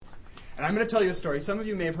And I'm going to tell you a story. Some of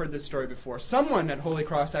you may have heard this story before. Someone at Holy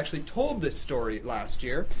Cross actually told this story last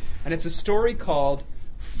year, and it's a story called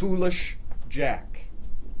Foolish Jack.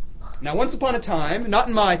 Now, once upon a time, not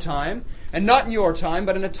in my time, and not in your time,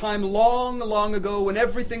 but in a time long, long ago when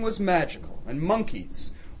everything was magical, and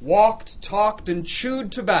monkeys walked, talked, and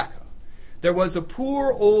chewed tobacco, there was a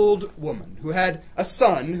poor old woman who had a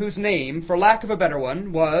son whose name, for lack of a better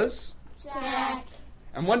one, was... Jack.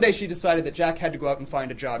 And one day she decided that Jack had to go out and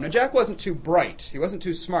find a job. Now, Jack wasn't too bright, he wasn't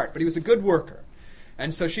too smart, but he was a good worker.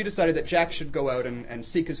 And so she decided that Jack should go out and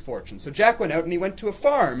seek his fortune. So Jack went out and he went to a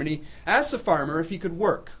farm, and he asked the farmer if he could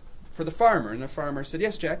work for the farmer. And the farmer said,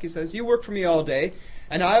 "Yes, Jack," he says, "you work for me all day,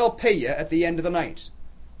 and I'll pay you at the end of the night."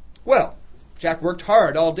 Well, Jack worked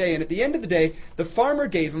hard all day, and at the end of the day, the farmer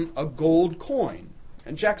gave him a gold coin.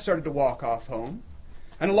 And Jack started to walk off home.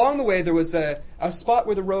 And along the way, there was a spot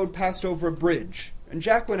where the road passed over a bridge. And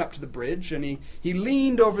Jack went up to the bridge, and he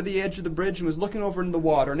leaned over the edge of the bridge and was looking over into the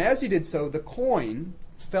water. And as he did so, the coin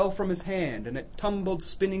fell from his hand, and it tumbled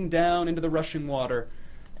spinning down into the rushing water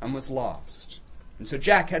and was lost. And so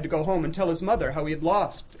Jack had to go home and tell his mother how he had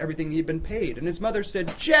lost everything he had been paid. And his mother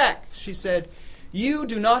said, "Jack," she said, "you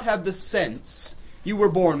do not have the sense you were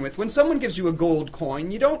born with. When someone gives you a gold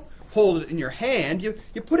coin, you don't hold it in your hand. You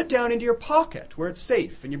put it down into your pocket where it's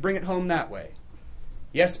safe, and you bring it home that way."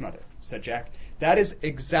 "Yes, mother," said Jack, "that is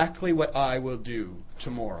exactly what I will do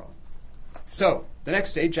tomorrow." So the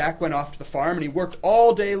next day, Jack went off to the farm, and he worked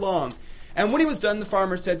all day long. And when he was done, the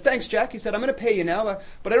farmer said, "Thanks, Jack." He said, "I'm going to pay you now,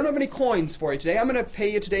 but I don't have any coins for you today. I'm going to pay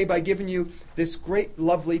you today by giving you this great,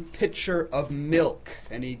 lovely pitcher of milk."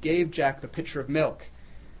 And he gave Jack the pitcher of milk.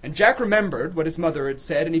 And Jack remembered what his mother had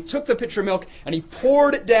said, and he took the pitcher of milk, and he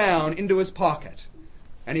poured it down into his pocket.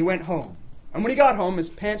 And he went home. And when he got home, his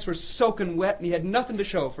pants were soaking wet, and he had nothing to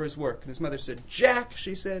show for his work. And his mother said, "Jack,"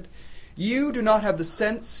 she said, "you do not have the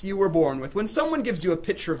sense you were born with. When someone gives you a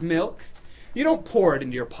pitcher of milk, you don't pour it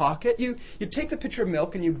into your pocket. You take the pitcher of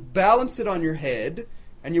milk and you balance it on your head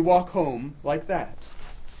and you walk home like that."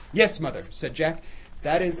 "Yes, mother," said Jack,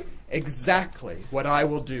 "that is exactly what I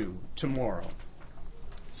will do tomorrow."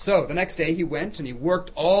 So the next day he went and he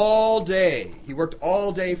worked all day. He worked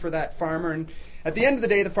all day for that farmer, and at the end of the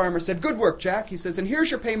day the farmer said, "Good work, Jack." He says, "and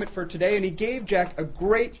here's your payment for today." And he gave Jack a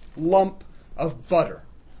great lump of butter.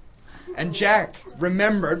 And Jack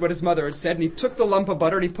remembered what his mother had said, and he took the lump of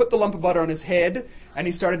butter, and he put the lump of butter on his head, and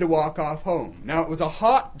he started to walk off home. Now, it was a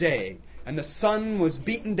hot day, and the sun was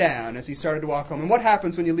beaten down as he started to walk home. And what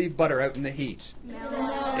happens when you leave butter out in the heat?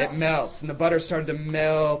 It melts, and the butter started to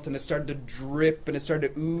melt, and it started to drip, and it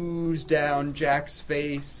started to ooze down Jack's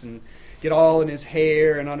face, and get all in his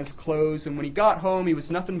hair and on his clothes. And when he got home, he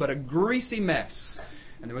was nothing but a greasy mess,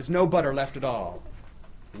 and there was no butter left at all.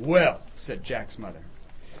 "Well," said Jack's mother,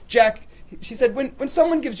 "Jack," she said, when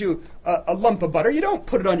someone gives you a lump of butter, you don't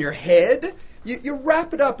put it on your head. You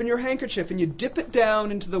wrap it up in your handkerchief and you dip it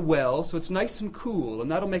down into the well so it's nice and cool,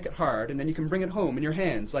 and that'll make it hard, and then you can bring it home in your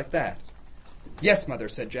hands like that." "Yes, mother,"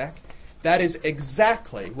 said Jack, "that is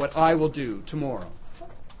exactly what I will do tomorrow."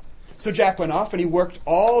 So Jack went off and he worked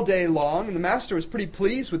all day long, and the master was pretty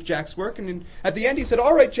pleased with Jack's work. And at the end he said,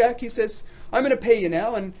 "All right, Jack," he says, "I'm going to pay you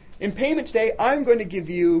now, and in payment today I'm going to give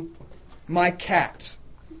you my cat."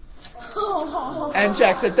 And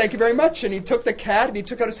Jack said, "Thank you very much." And he took the cat and he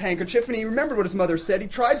took out his handkerchief, and he remembered what his mother said. He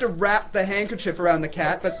tried to wrap the handkerchief around the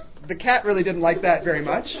cat, but the cat really didn't like that very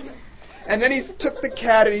much. And then he took the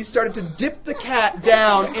cat and he started to dip the cat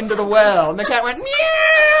down into the well. And the cat went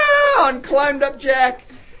meow and climbed up Jack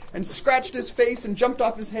and scratched his face and jumped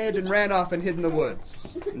off his head and ran off and hid in the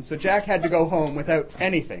woods. And so Jack had to go home without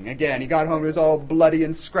anything. Again, he got home, he was all bloody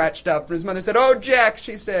and scratched up. And his mother said, "Oh, Jack,"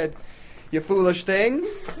 she said, "you foolish thing.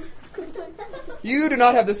 You do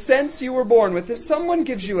not have the sense you were born with. If someone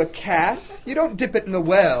gives you a cat, you don't dip it in the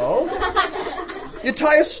well. You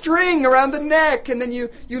tie a string around the neck, and then you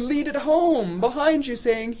lead it home behind you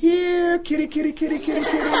saying, 'Here, kitty, kitty, kitty, kitty,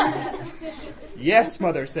 kitty.'" "Yes,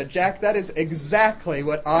 mother," said Jack, "that is exactly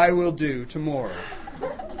what I will do tomorrow."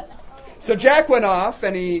 So Jack went off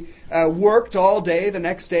and he worked all day the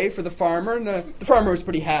next day for the farmer. And the farmer was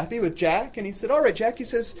pretty happy with Jack. And he said, "All right, Jack," he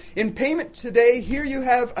says, "in payment today, here you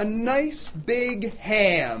have a nice big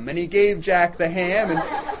ham." And he gave Jack the ham.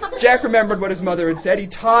 And Jack remembered what his mother had said. He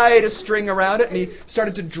tied a string around it and he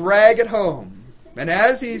started to drag it home. And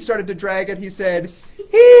as he started to drag it, he said,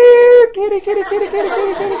 "Here, kitty, kitty, kitty, kitty,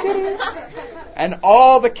 kitty, kitty, kitty." And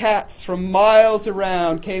all the cats from miles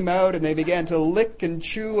around came out, and they began to lick and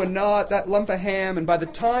chew and gnaw at that lump of ham. And by the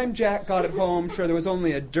time Jack got it home, sure, there was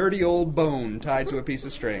only a dirty old bone tied to a piece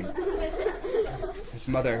of string. His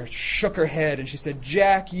mother shook her head and she said,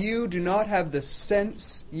 "Jack, you do not have the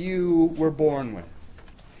sense you were born with.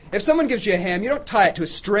 If someone gives you a ham, you don't tie it to a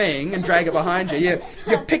string and drag it behind you.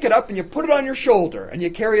 You pick it up and you put it on your shoulder and you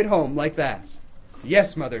carry it home like that."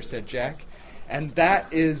 "Yes, Mother," said Jack, "and that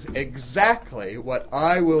is exactly what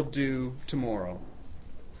I will do tomorrow."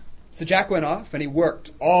 So Jack went off and he worked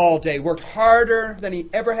all day, worked harder than he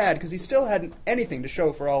ever had because he still hadn't anything to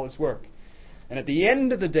show for all his work. And at the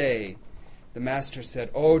end of the day, the master said,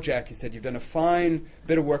 "Oh, Jack," he said, "you've done a fine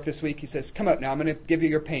bit of work this week." He says, "Come out now, I'm going to give you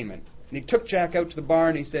your payment." And he took Jack out to the barn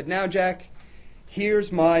and he said, "Now, Jack,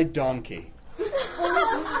 here's my donkey."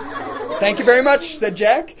 "Thank you very much," said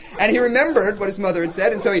Jack. And he remembered what his mother had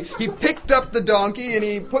said, and so he picked up the donkey and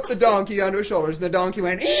he put the donkey onto his shoulders. And the donkey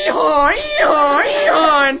went, "Ee-haw, ee-haw,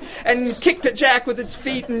 ee-haw," and kicked at Jack with its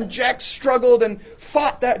feet, and Jack struggled and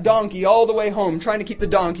fought that donkey all the way home, trying to keep the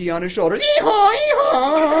donkey on his shoulders. "Ee-haw,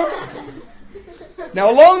 ee-haw." Now,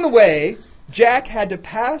 along the way, Jack had to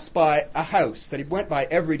pass by a house that he went by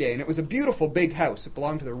every day, and it was a beautiful big house. It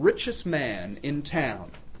belonged to the richest man in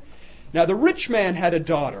town. Now, the rich man had a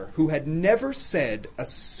daughter who had never said a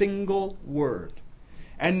single word.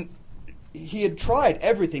 And he had tried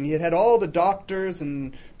everything. He had had all the doctors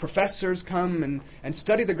and professors come and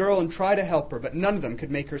study the girl and try to help her, but none of them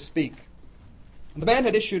could make her speak. The man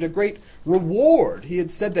had issued a great reward. He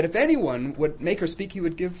had said that if anyone would make her speak, he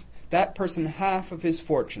would give that person half of his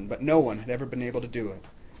fortune, but no one had ever been able to do it.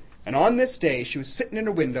 And on this day, she was sitting in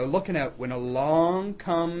her window looking out when along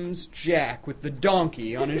comes Jack with the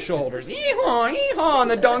donkey on his shoulders. "Ee-haw, ee-haw,"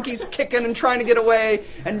 and the donkey's kicking and trying to get away,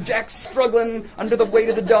 and Jack's struggling under the weight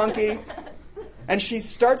of the donkey. And she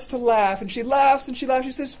starts to laugh, and she laughs and she laughs.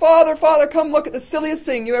 She says, "Father, Father, come look at the silliest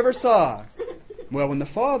thing you ever saw." Well, when the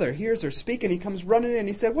father hears her speaking, he comes running in.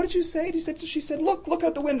 He said, "What did you say?" She said, look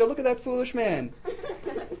out the window. Look at that foolish man."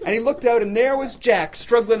 And he looked out, and there was Jack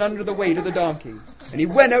struggling under the weight of the donkey. And he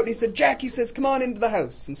went out and he said, "Jack," he says, "come on into the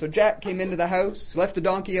house." And so Jack came into the house, left the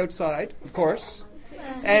donkey outside, of course,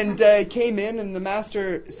 and came in, and the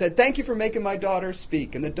master said, "Thank you for making my daughter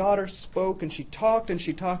speak." And the daughter spoke, and she talked, and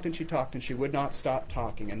she talked, and she talked, and she would not stop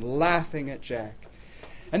talking and laughing at Jack.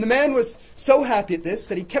 And the man was so happy at this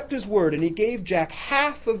that he kept his word, and he gave Jack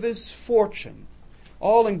half of his fortune,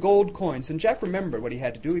 all in gold coins. And Jack remembered what he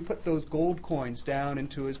had to do. He put those gold coins down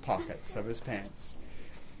into his pockets of his pants.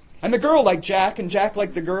 And the girl liked Jack, and Jack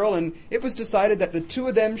liked the girl, and it was decided that the two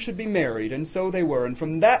of them should be married, and so they were. And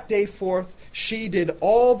from that day forth, she did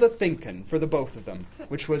all the thinking for the both of them,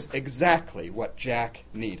 which was exactly what Jack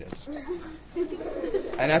needed.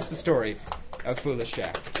 And that's the story of Foolish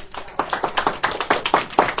Jack.